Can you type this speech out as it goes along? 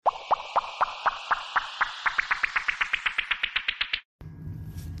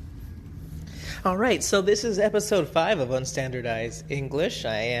All right, so this is episode 5 of Unstandardized English.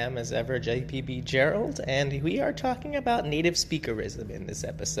 I am, as ever, JPB Gerald, and we are talking about native speakerism in this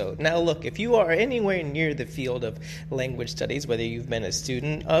episode. Now, look, if you are anywhere near the field of language studies, whether you've been a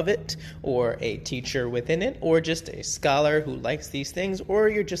student of it, or a teacher within it, or just a scholar who likes these things, or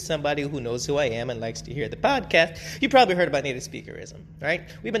you're just somebody who knows who I am and likes to hear the podcast, you probably heard about native speakerism, right?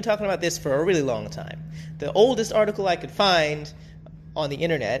 We've been talking about this for a really long time. The oldest article I could find on the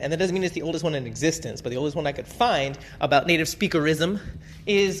internet, and that doesn't mean it's the oldest one in existence, but the oldest one I could find about native speakerism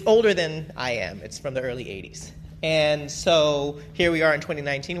is older than I am. It's from the early 80s. And so here we are in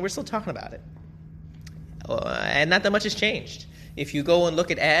 2019, we're still talking about it. And not that much has changed. If you go and look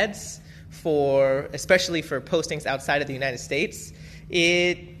at ads especially for postings outside of the United States,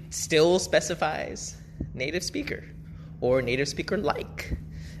 it still specifies native speaker or native speaker-like.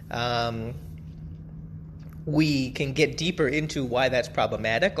 We can get deeper into why that's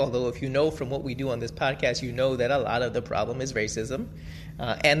problematic, although if you know from what we do on this podcast, you know that a lot of the problem is racism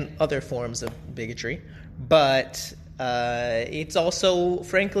and other forms of bigotry. But it's also,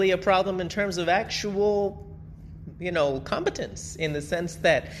 frankly, a problem in terms of actual, competence, in the sense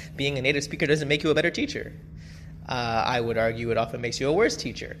that being a native speaker doesn't make you a better teacher. I would argue it often makes you a worse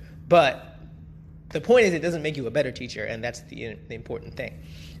teacher. But the point is it doesn't make you a better teacher, and that's the important thing.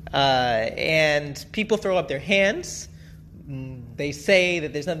 And people throw up their hands. They say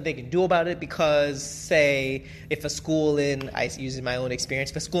that there's nothing they can do about it because, say, if a school using my own experience,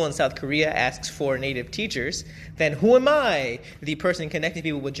 if a school in South Korea asks for native teachers, then who am I, the person connecting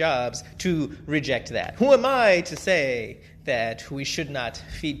people with jobs, to reject that? Who am I to say that we should not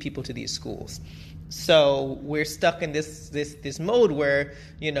feed people to these schools? So we're stuck in this mode where,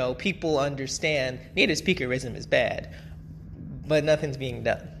 people understand native speakerism is bad, but nothing's being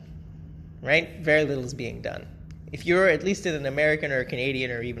done, right? Very little is being done. If you're at least in an American or a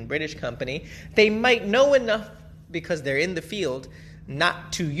Canadian or even British company, they might know enough because they're in the field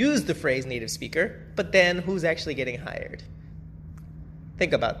not to use the phrase native speaker, but then who's actually getting hired?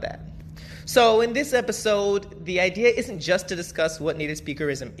 Think about that. So in this episode, the idea isn't just to discuss what native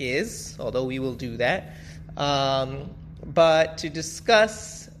speakerism is, although we will do that, but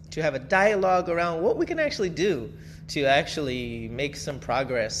to have a dialogue around what we can actually do to actually make some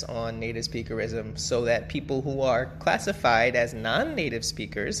progress on native speakerism so that people who are classified as non-native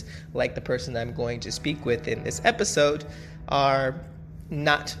speakers, like the person I'm going to speak with in this episode, are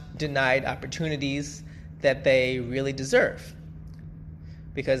not denied opportunities that they really deserve.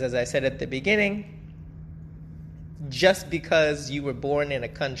 Because as I said at the beginning, just because you were born in a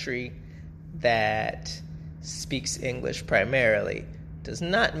country that speaks English primarily does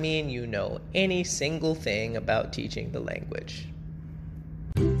not mean you know any single thing about teaching the language.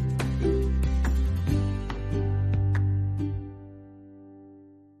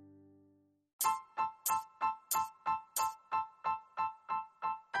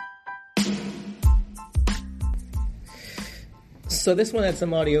 So this one had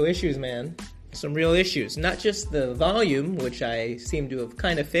some audio issues, man. Some real issues. Not just the volume, which I seem to have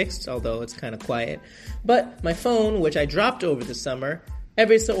kind of fixed, although it's kind of quiet, but my phone, which I dropped over the summer,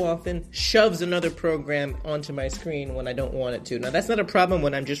 every so often shoves another program onto my screen when I don't want it to. Now, that's not a problem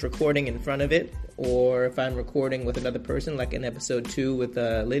when I'm just recording in front of it, or if I'm recording with another person, like in episode 2 with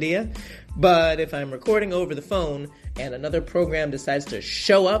Lydia. But if I'm recording over the phone and another program decides to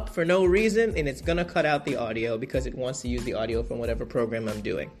show up for no reason, and it's going to cut out the audio because it wants to use the audio from whatever program I'm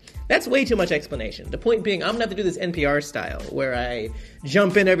doing. That's way too much explanation. The point being, I'm going to have to do this NPR style, where I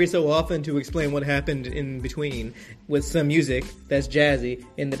jump in every so often to explain what happened in between with some music that's jazzy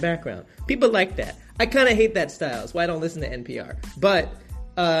in the background. People like that. I kind of hate that style. That's why I don't listen to NPR. But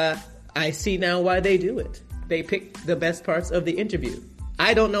I see now why they do it. They pick the best parts of the interview.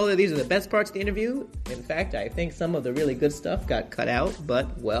 I don't know that these are the best parts of the interview. In fact, I think some of the really good stuff got cut out,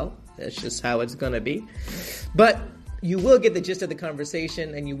 but, well, that's just how it's going to be. But you will get the gist of the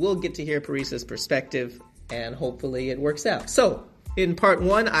conversation, and you will get to hear Parisa's perspective, and hopefully it works out. So, in part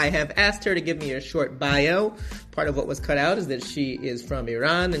 1, I have asked her to give me a short bio. Part of what was cut out is that she is from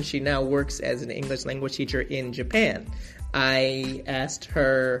Iran, and she now works as an English language teacher in Japan. I asked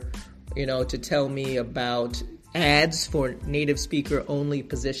her, to tell me about ads for native speaker only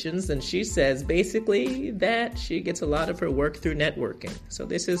positions, and she says basically that she gets a lot of her work through networking. So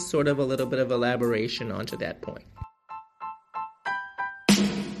this is sort of a little bit of elaboration onto that point.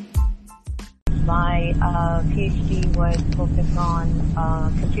 My PhD was focused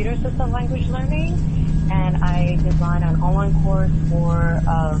on computer system language learning, and I designed an online course for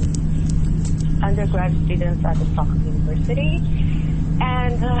undergrad students at the Stockholm University.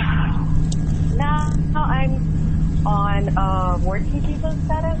 And now I'm on working visa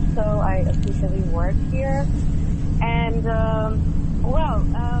status, so I officially work here. And,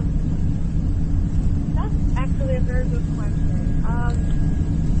 that's actually a very good question.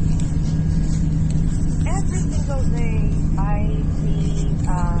 Every single day I see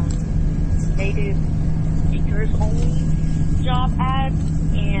native speakers only job ads,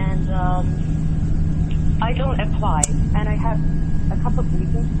 and I don't apply. And I have a couple of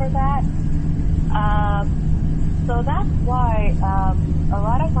reasons for that. So that's why a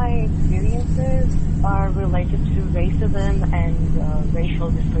lot of my experiences are related to racism and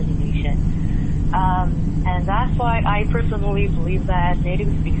racial discrimination. And that's why I personally believe that native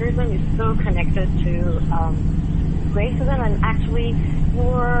speakerism is so connected to racism, and actually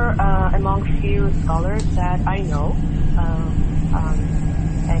you're among few scholars that I know,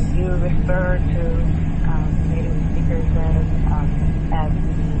 and you refer to native speakerism as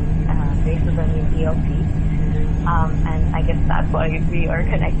racism in ELP. And I guess that's why we are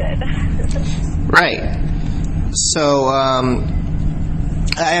connected. Right. So,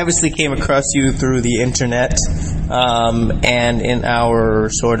 I obviously came across you through the internet, and in our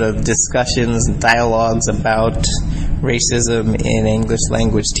sort of discussions and dialogues about racism in English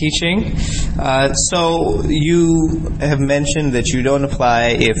language teaching. So you have mentioned that you don't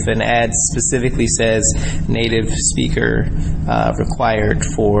apply if an ad specifically says native speaker required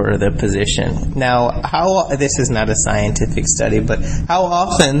for the position. Now, this is not a scientific study, but how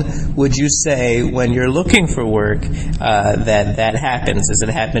often would you say when you're looking for work that happens? Does it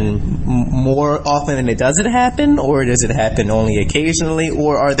happen more often than it doesn't happen, or does it happen only occasionally,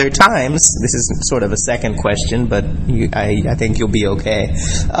 or are there times, this is sort of a second question, but I think you'll be okay,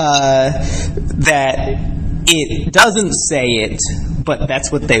 that it doesn't say it, but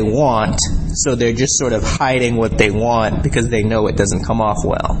that's what they want, so they're just sort of hiding what they want because they know it doesn't come off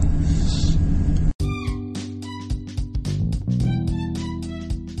well?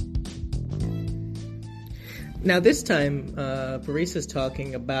 Now this time, Parissa's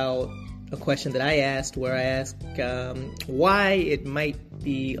talking about a question that I asked, where I asked why it might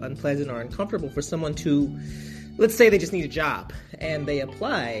be unpleasant or uncomfortable for someone to, let's say they just need a job, and they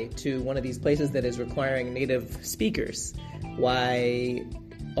apply to one of these places that is requiring native speakers. Why,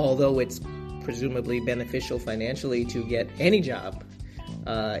 although it's presumably beneficial financially to get any job,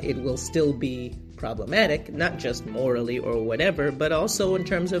 it will still be problematic, not just morally or whatever, but also in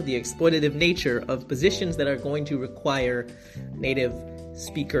terms of the exploitative nature of positions that are going to require native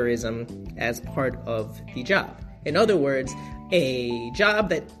speakerism as part of the job. In other words, a job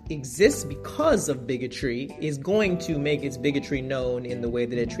that exists because of bigotry is going to make its bigotry known in the way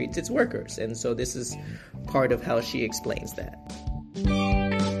that it treats its workers. And so this is part of how she explains that.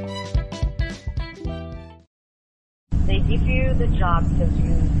 They give you the job because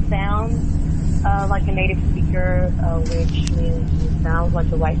you sound like a native speaker, which means you sound like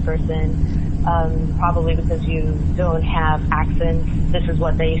the right person, probably because you don't have accents. This is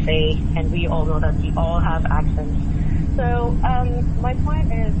what they say, and we all know that we all have accents. So my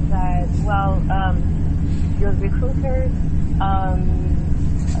point is that, your recruiters,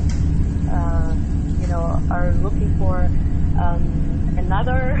 are looking for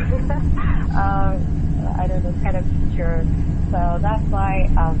another, kind of teacher. So that's why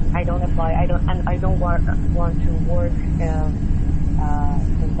I don't apply. I don't want to work in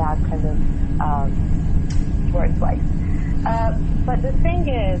that kind of workplace. But the thing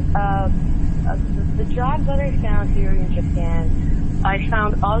is, the jobs that I found here in Japan, I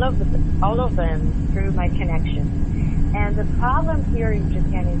found all of them through my connections. And the problem here in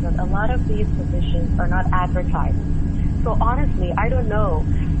Japan is that a lot of these positions are not advertised. So honestly, I don't know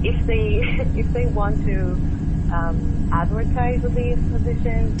if they want to advertise these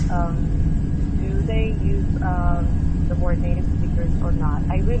positions. Do they use the word native speakers or not?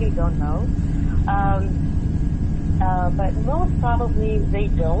 I really don't know. But most probably they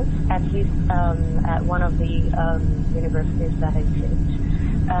don't, at least at one of the universities that I teach.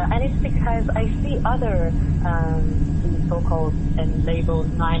 And it's because I see other the so-called and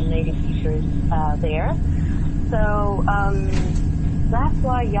labeled non-native teachers there. So that's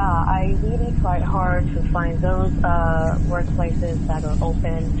why, I really tried hard to find those workplaces that are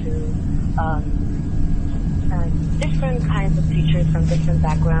open to different kinds of teachers from different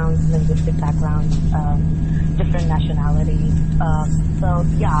backgrounds, linguistic backgrounds, different nationalities. So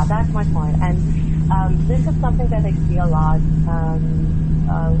that's my point. And this is something that I see a lot.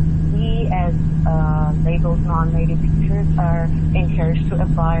 We as labeled non-native teachers are encouraged to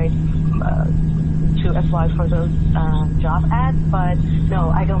apply to apply for those job ads, but no,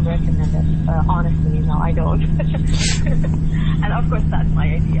 I don't recommend it. Honestly, no, I don't. And of course, that's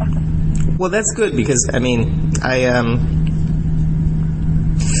my idea. Well, that's good because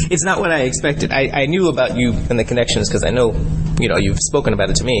it's not what I expected. I knew about you and the connections because I know, you've spoken about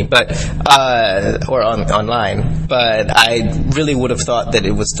it to me, but or online. But I really would have thought that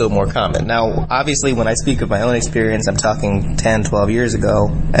it was still more common. Now, obviously, when I speak of my own experience, I'm talking 10, 12 years ago,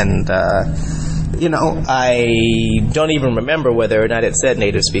 and I don't even remember whether or not it said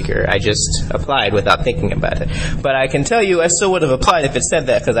native speaker. I just applied without thinking about it. But I can tell you I still would have applied if it said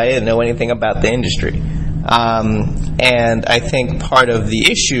that because I didn't know anything about the industry. And I think part of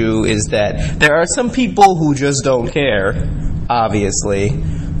the issue is that there are some people who just don't care, obviously.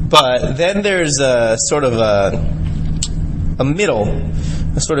 But then there's a sort of a middle,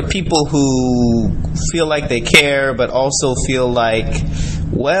 a sort of people who feel like they care but also feel like,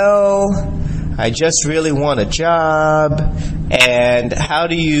 well, I just really want a job, and how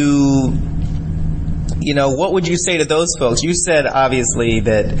do you, what would you say to those folks? You said, obviously,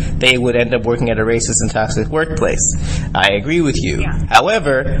 that they would end up working at a racist and toxic workplace. I agree with you. Yeah.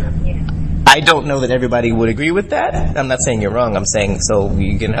 However, I don't know that everybody would agree with that. I'm not saying you're wrong. I'm saying so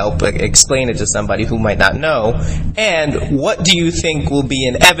you can help explain it to somebody who might not know. And what do you think will be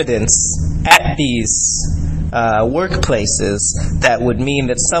in evidence at these workplaces that would mean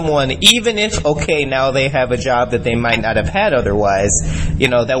that someone, even if, okay, now they have a job that they might not have had otherwise,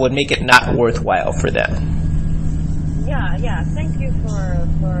 that would make it not worthwhile for them? Yeah. Thank you for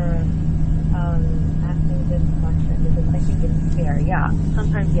asking this question because I think it's fair. Yeah,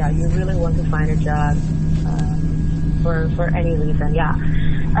 sometimes, you really want to find a job for any reason. Yeah.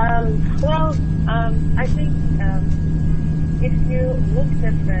 I think if you look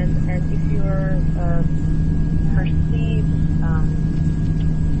different and if you're perceived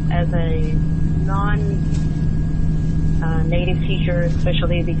as a non-native teacher,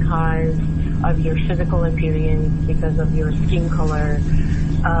 especially because of your physical appearance, because of your skin color,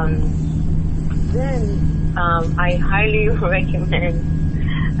 then I highly recommend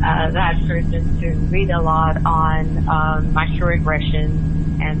that person to read a lot on microaggressions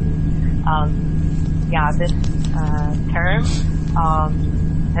and this term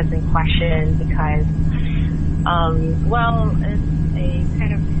has been questioned because it's a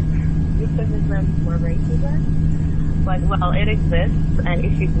kind of euphemism for racism, but it exists, and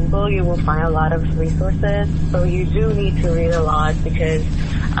if you Google, you will find a lot of resources. So you do need to read a lot because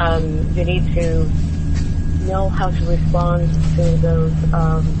you need to know how to respond to those,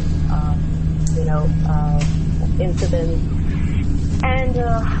 incidents. And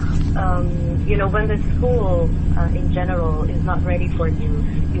when the school in general is not ready for you,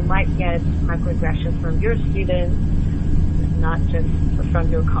 you might get microaggressions from your students, not just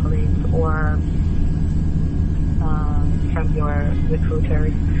from your colleagues or from your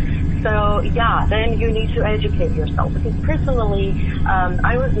recruiters. So then you need to educate yourself. Because personally,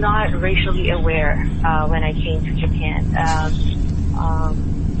 I was not racially aware when I came to Japan.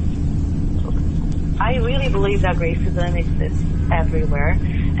 I really believe that racism exists everywhere,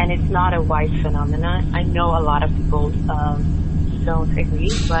 and it's not a white phenomenon. I know a lot of people don't agree,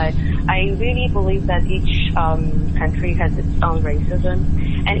 but I really believe that each country has its own racism.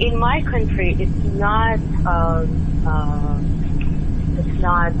 And in my country, it's not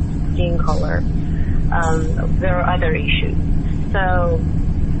skin color. There are other issues. So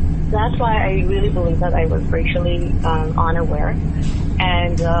that's why I really believe that I was racially unaware.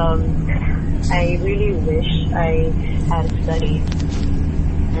 And I really wish I had studied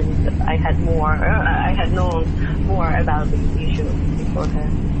and I had known more about these issues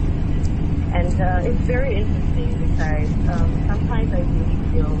beforehand. And it's very interesting because sometimes I really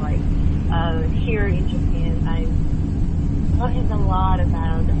feel like here in Japan I'm talking a lot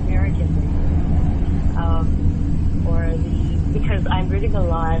about American race, because I'm reading a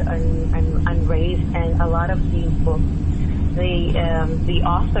lot on race, and a lot of these books, the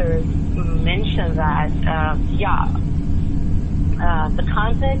authors mention that the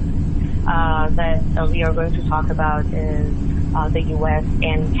context that we are going to talk about is the U.S.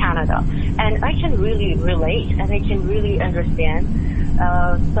 and Canada, and I can really relate and I can really understand.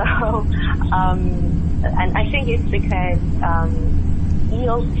 And I think it's because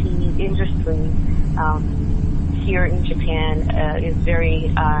ELT industry here in Japan is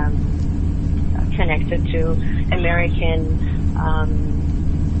very connected to American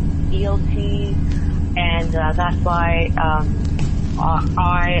ELT, and that's why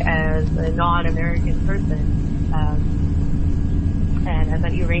I, as a non-American person, and as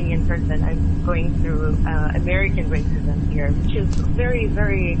an Iranian person, I'm going through American racism here, which is very,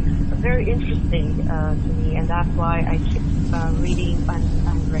 very, very interesting to me, and that's why I keep reading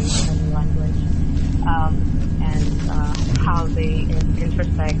on race and language, and how they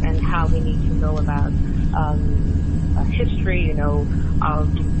intersect and how we need to know about history, and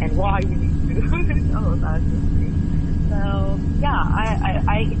why we need to know about history. So yeah,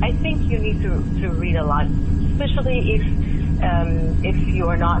 I think you need to read a lot, especially if you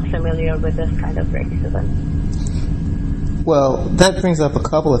are not familiar with this kind of racism. Well, that brings up a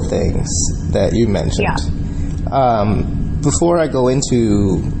couple of things that you mentioned. Yeah. Before I go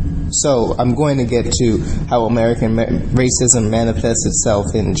into, so I'm going to get to how American racism manifests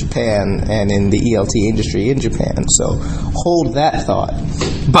itself in Japan and in the ELT industry in Japan. So hold that thought.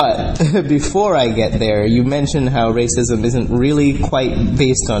 But before I get there, you mentioned how racism isn't really quite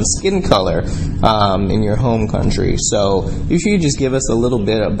based on skin color in your home country. So if you could just give us a little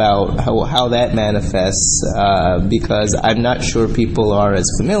bit about how that manifests, because I'm not sure people are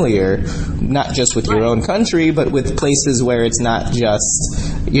as familiar, not just with your own country, but with places where it's not just,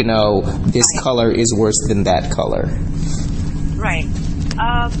 this color is worse than that color. Right.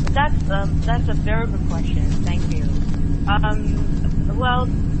 That's a very good question. Thank you. Well,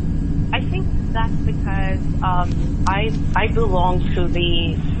 I think that's because I belong to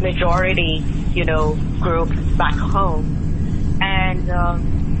the majority, group back home, and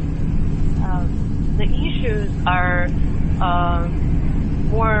the issues are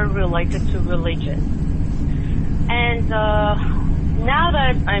more related to religion. And now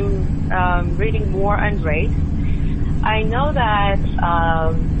that I'm reading more on race, I know that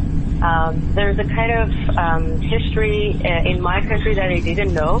there's a kind of history in my country that I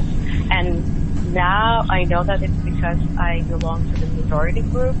didn't know, and now I know that it's because I belong to the majority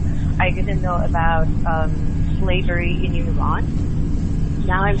group. I didn't know about slavery in Iran.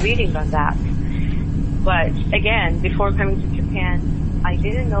 Now I'm reading on that. But again, before coming to Japan, I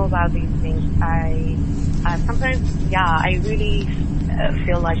didn't know about these things. I really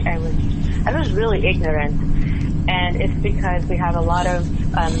feel like I was really ignorant, and it's because we have a lot of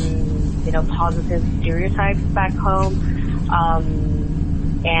positive stereotypes back home,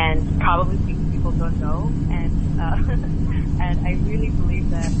 and probably people don't know, and and I really believe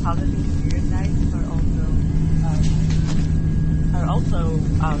that positive stereotypes are also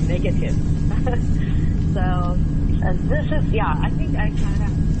negative. So this is I think I kind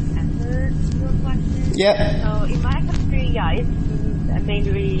of answered your question. Yeah. So in my country, it's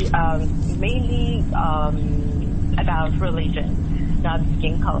mainly about religion, not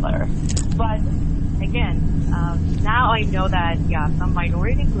skin color. But again, now I know that some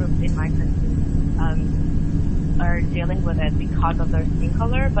minority groups in my country are dealing with it because of their skin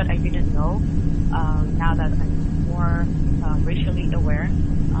color, but I didn't know. Now that I'm more racially aware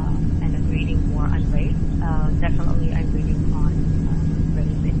and I'm reading more on race, definitely I'm reading on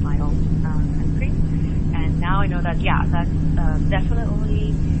race in my own country. And now I know that that's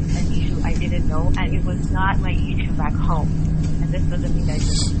definitely an issue I didn't know, and it was not my issue back home. And this doesn't mean that it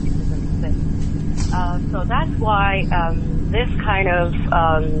doesn't exist. So that's why this kind of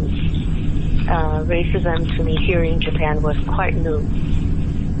racism to me here in Japan was quite new.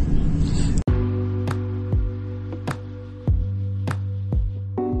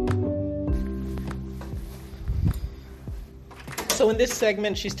 So in this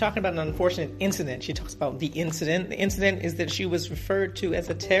segment, she's talking about an unfortunate incident. She talks about the incident. The incident is that she was referred to as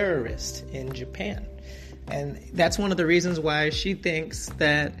a terrorist in Japan. And that's one of the reasons why she thinks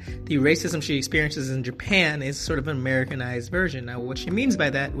that the racism she experiences in Japan is sort of an Americanized version. Now, what she means by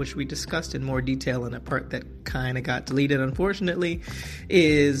that, which we discussed in more detail in a part that kind of got deleted, unfortunately,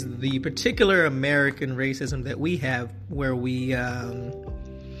 is the particular American racism that we have, where we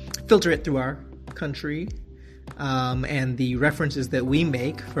filter it through our country, and the references that we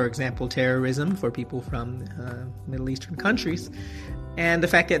make, for example, terrorism for people from Middle Eastern countries, and the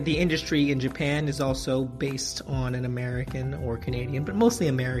fact that the industry in Japan is also based on an American or Canadian, but mostly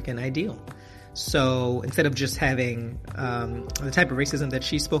American ideal. So instead of just having the type of racism that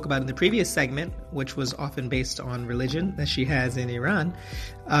she spoke about in the previous segment, which was often based on religion that she has in Iran,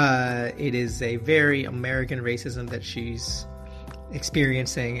 it is a very American racism that she's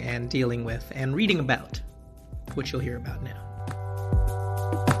experiencing and dealing with and reading about, which you'll hear about now.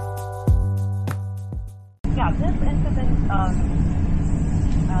 Yeah, this incident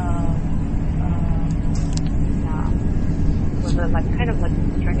was kind of like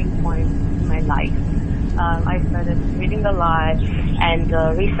a turning point in my life. I started reading a lot, and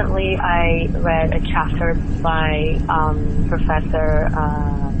recently I read a chapter by Professor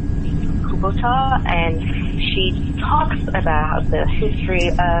Bogota, and she talks about the history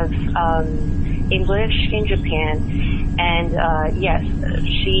of English in Japan. And yes,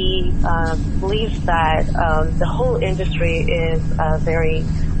 she believes that the whole industry is very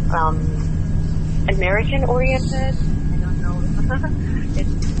American-oriented. I don't know.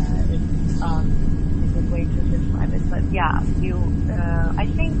 It's a good way to describe it, but yeah, I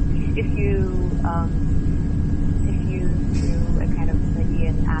think if you do a kind of study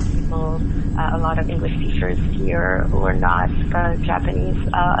and ask people, a lot of English teachers here who are not Japanese,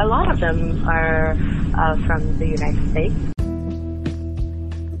 a lot of them are from the United States.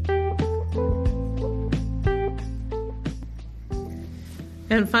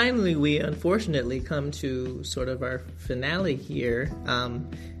 And finally, we unfortunately come to sort of our finale here.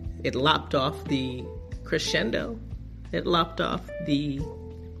 It lopped off the crescendo. It lopped off the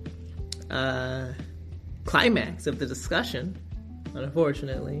climax of the discussion,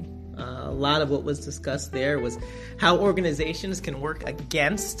 unfortunately. A lot of what was discussed there was how organizations can work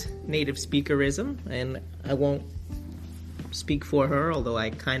against native speakerism, and I won't speak for her, although I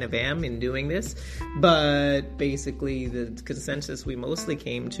kind of am in doing this, but basically the consensus we mostly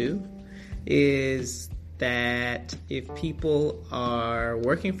came to is that if people are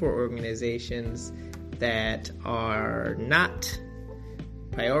working for organizations that are not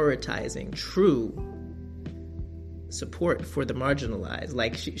prioritizing true support for the marginalized,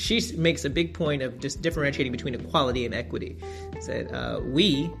 like she makes a big point of just differentiating between equality and equity. Said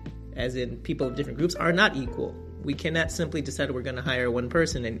we, as in people of different groups, are not equal. We cannot simply decide we're going to hire one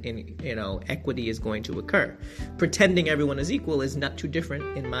person and equity is going to occur. Pretending everyone is equal is not too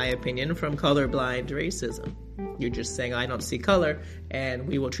different, in my opinion, from colorblind racism. You're just saying, I don't see color, and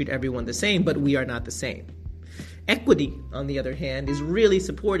we will treat everyone the same, but we are not the same. Equity, on the other hand, is really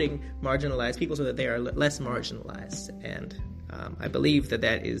supporting marginalized people so that they are less marginalized. And I believe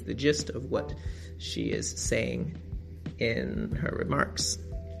that is the gist of what she is saying in her remarks.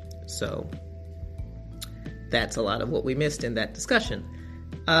 So that's a lot of what we missed in that discussion.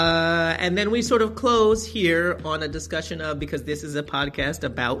 And then we sort of close here on a discussion of, because this is a podcast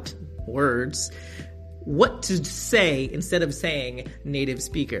about words, what to say instead of saying native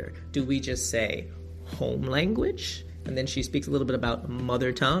speaker. Do we just say home language? And then she speaks a little bit about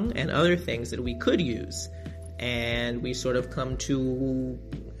mother tongue and other things that we could use. And we sort of come to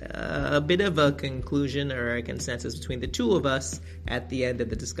a bit of a conclusion or a consensus between the two of us at the end of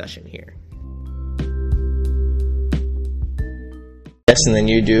the discussion here. And then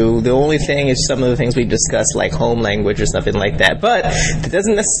you do. The only thing is some of the things we discussed, like home language or something like that. But that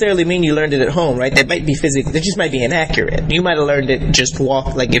doesn't necessarily mean you learned it at home, right? That might be physical. That just might be inaccurate. You might have learned it just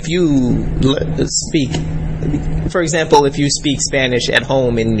like if you speak. For example, if you speak Spanish at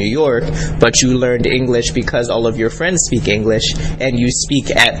home in New York, but you learned English because all of your friends speak English, and you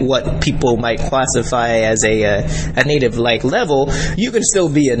speak at what people might classify as a native-like level, you can still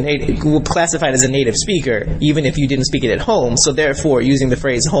be classified as a native speaker, even if you didn't speak it at home. So therefore, using the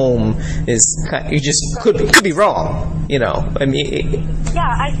phrase "home" could be wrong. I mean.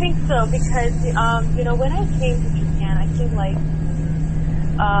 Yeah, I think so, because when I came to Japan, I feel like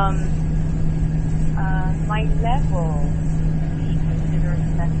my level we consider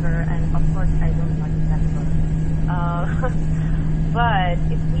better, and of course I don't like better. But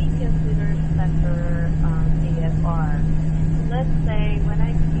if we consider better AFR, let's say when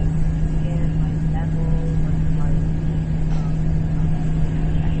I came to Japan, my level was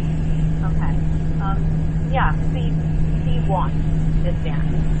C1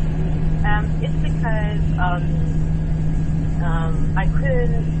 advanced. It's because I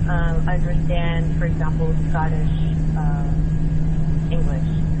couldn't understand, for example, Scottish English,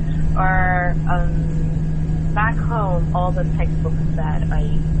 or back home, all the textbooks that I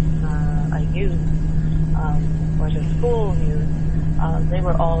used or the school used, they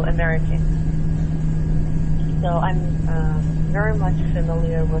were all American. So I'm very much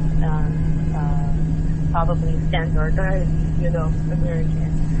familiar with probably standardized,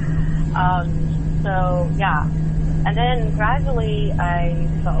 American. So yeah. And then gradually I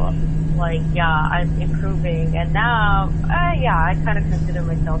felt like, I'm improving. And now, I kind of consider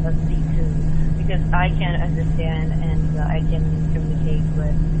myself as C2 because I can understand and I can communicate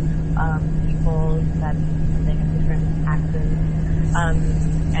with people that they have different accents.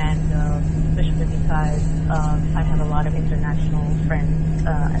 And especially because I have a lot of international friends,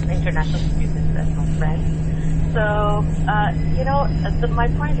 international students as my friends. So, my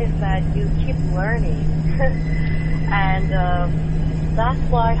point is that you keep learning. And that's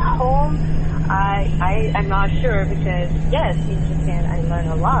why home, I'm not sure, because yes, in Japan I learn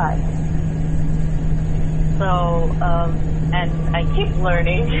a lot. So, and I keep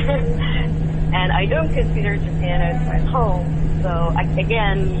learning. And I don't consider Japan as my home. So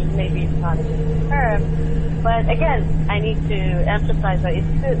again, maybe it's not a good term, but again, I need to emphasize that it's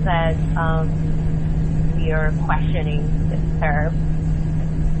good that we are questioning this term.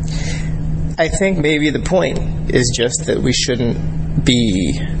 I think maybe the point is just that we shouldn't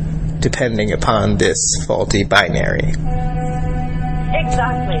be depending upon this faulty binary.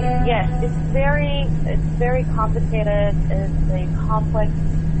 Exactly. Yes, it's very complicated. It's a complex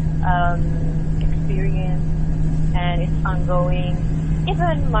experience, and it's ongoing.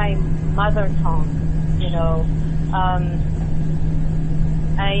 Even my mother tongue,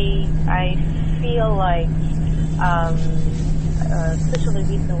 I feel like, especially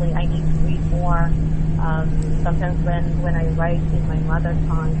recently, I need to read more. Sometimes when I write in my mother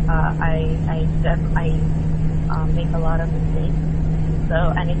tongue, I make a lot of mistakes. So,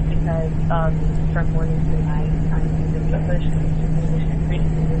 and it's because from morning to night I'm using English,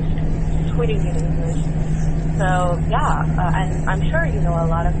 reading English, tweeting in English. So yeah, and I'm sure a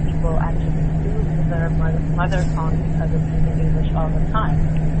lot of people actually lose their mother tongue because of using English all the time.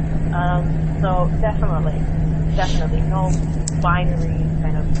 So definitely no binary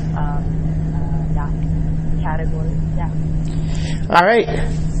kind of category. Yeah. All right.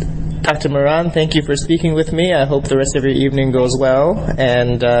 Dr. Moran, thank you for speaking with me. I hope the rest of your evening goes well.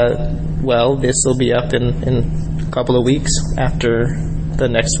 And, this will be up in a couple of weeks after the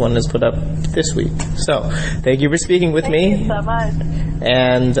next one is put up this week. So, thank you for speaking with me. Thank you so much.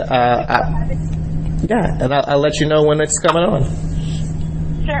 And, I'll let you know when it's coming on.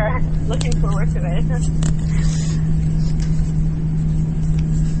 Sure. Looking forward to it.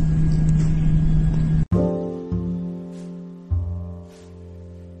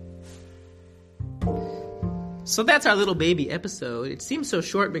 So that's our little baby episode. It seems so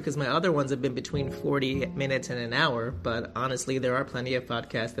short because my other ones have been between 40 minutes and an hour, but honestly, there are plenty of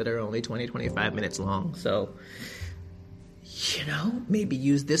podcasts that are only 20, 25 minutes long. So, maybe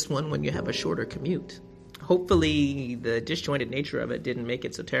use this one when you have a shorter commute. Hopefully, the disjointed nature of it didn't make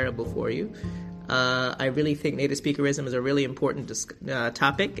it so terrible for you. I really think native speakerism is a really important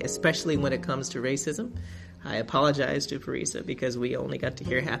topic, especially when it comes to racism. I apologize to Parisa because we only got to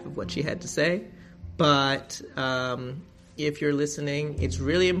hear half of what she had to say. But if you're listening, it's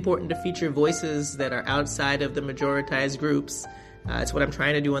really important to feature voices that are outside of the majoritized groups. It's what I'm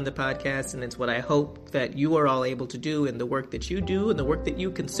trying to do on the podcast, and it's what I hope that you are all able to do in the work that you do and the work that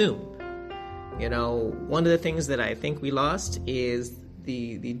you consume. One of the things that I think we lost is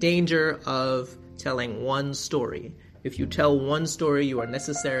the danger of telling one story. If you tell one story, you are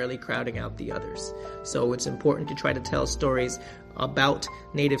necessarily crowding out the others. So it's important to try to tell stories about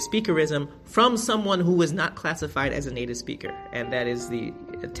native speakerism from someone who is not classified as a native speaker. And that is the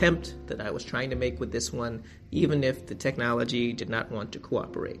attempt that I was trying to make with this one, even if the technology did not want to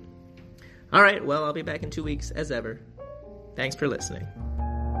cooperate. All right, well, I'll be back in 2 weeks as ever. Thanks for listening.